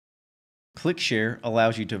Clickshare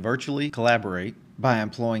allows you to virtually collaborate by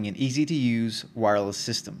employing an easy-to-use wireless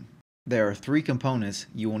system. There are three components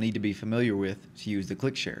you will need to be familiar with to use the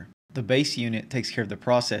Clickshare. The base unit takes care of the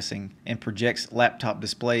processing and projects laptop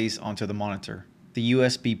displays onto the monitor. The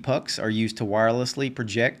USB pucks are used to wirelessly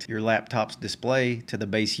project your laptop's display to the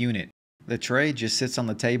base unit. The tray just sits on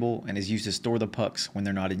the table and is used to store the pucks when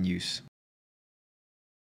they're not in use.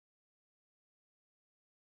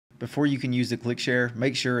 Before you can use the Clickshare,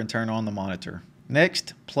 make sure and turn on the monitor.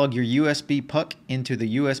 Next, plug your USB puck into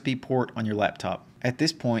the USB port on your laptop. At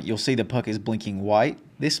this point, you'll see the puck is blinking white.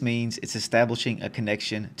 This means it's establishing a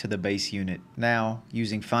connection to the base unit. Now,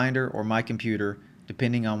 using Finder or My Computer,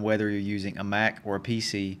 depending on whether you're using a Mac or a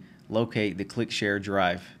PC, locate the Clickshare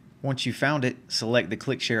drive. Once you've found it, select the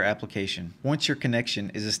Clickshare application. Once your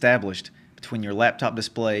connection is established between your laptop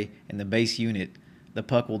display and the base unit, the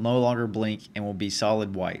puck will no longer blink and will be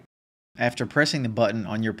solid white. After pressing the button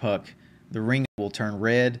on your puck, the ring will turn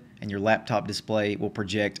red and your laptop display will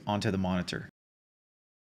project onto the monitor.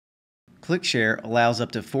 Clickshare allows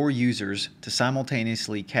up to 4 users to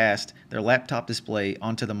simultaneously cast their laptop display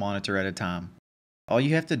onto the monitor at a time. All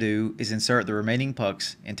you have to do is insert the remaining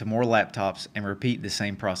pucks into more laptops and repeat the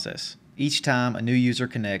same process. Each time a new user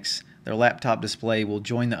connects, their laptop display will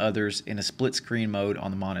join the others in a split screen mode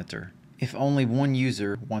on the monitor. If only one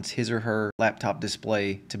user wants his or her laptop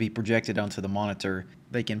display to be projected onto the monitor,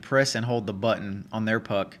 they can press and hold the button on their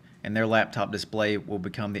puck and their laptop display will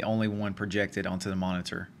become the only one projected onto the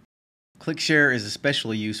monitor. Clickshare is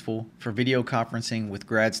especially useful for video conferencing with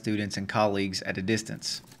grad students and colleagues at a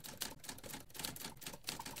distance.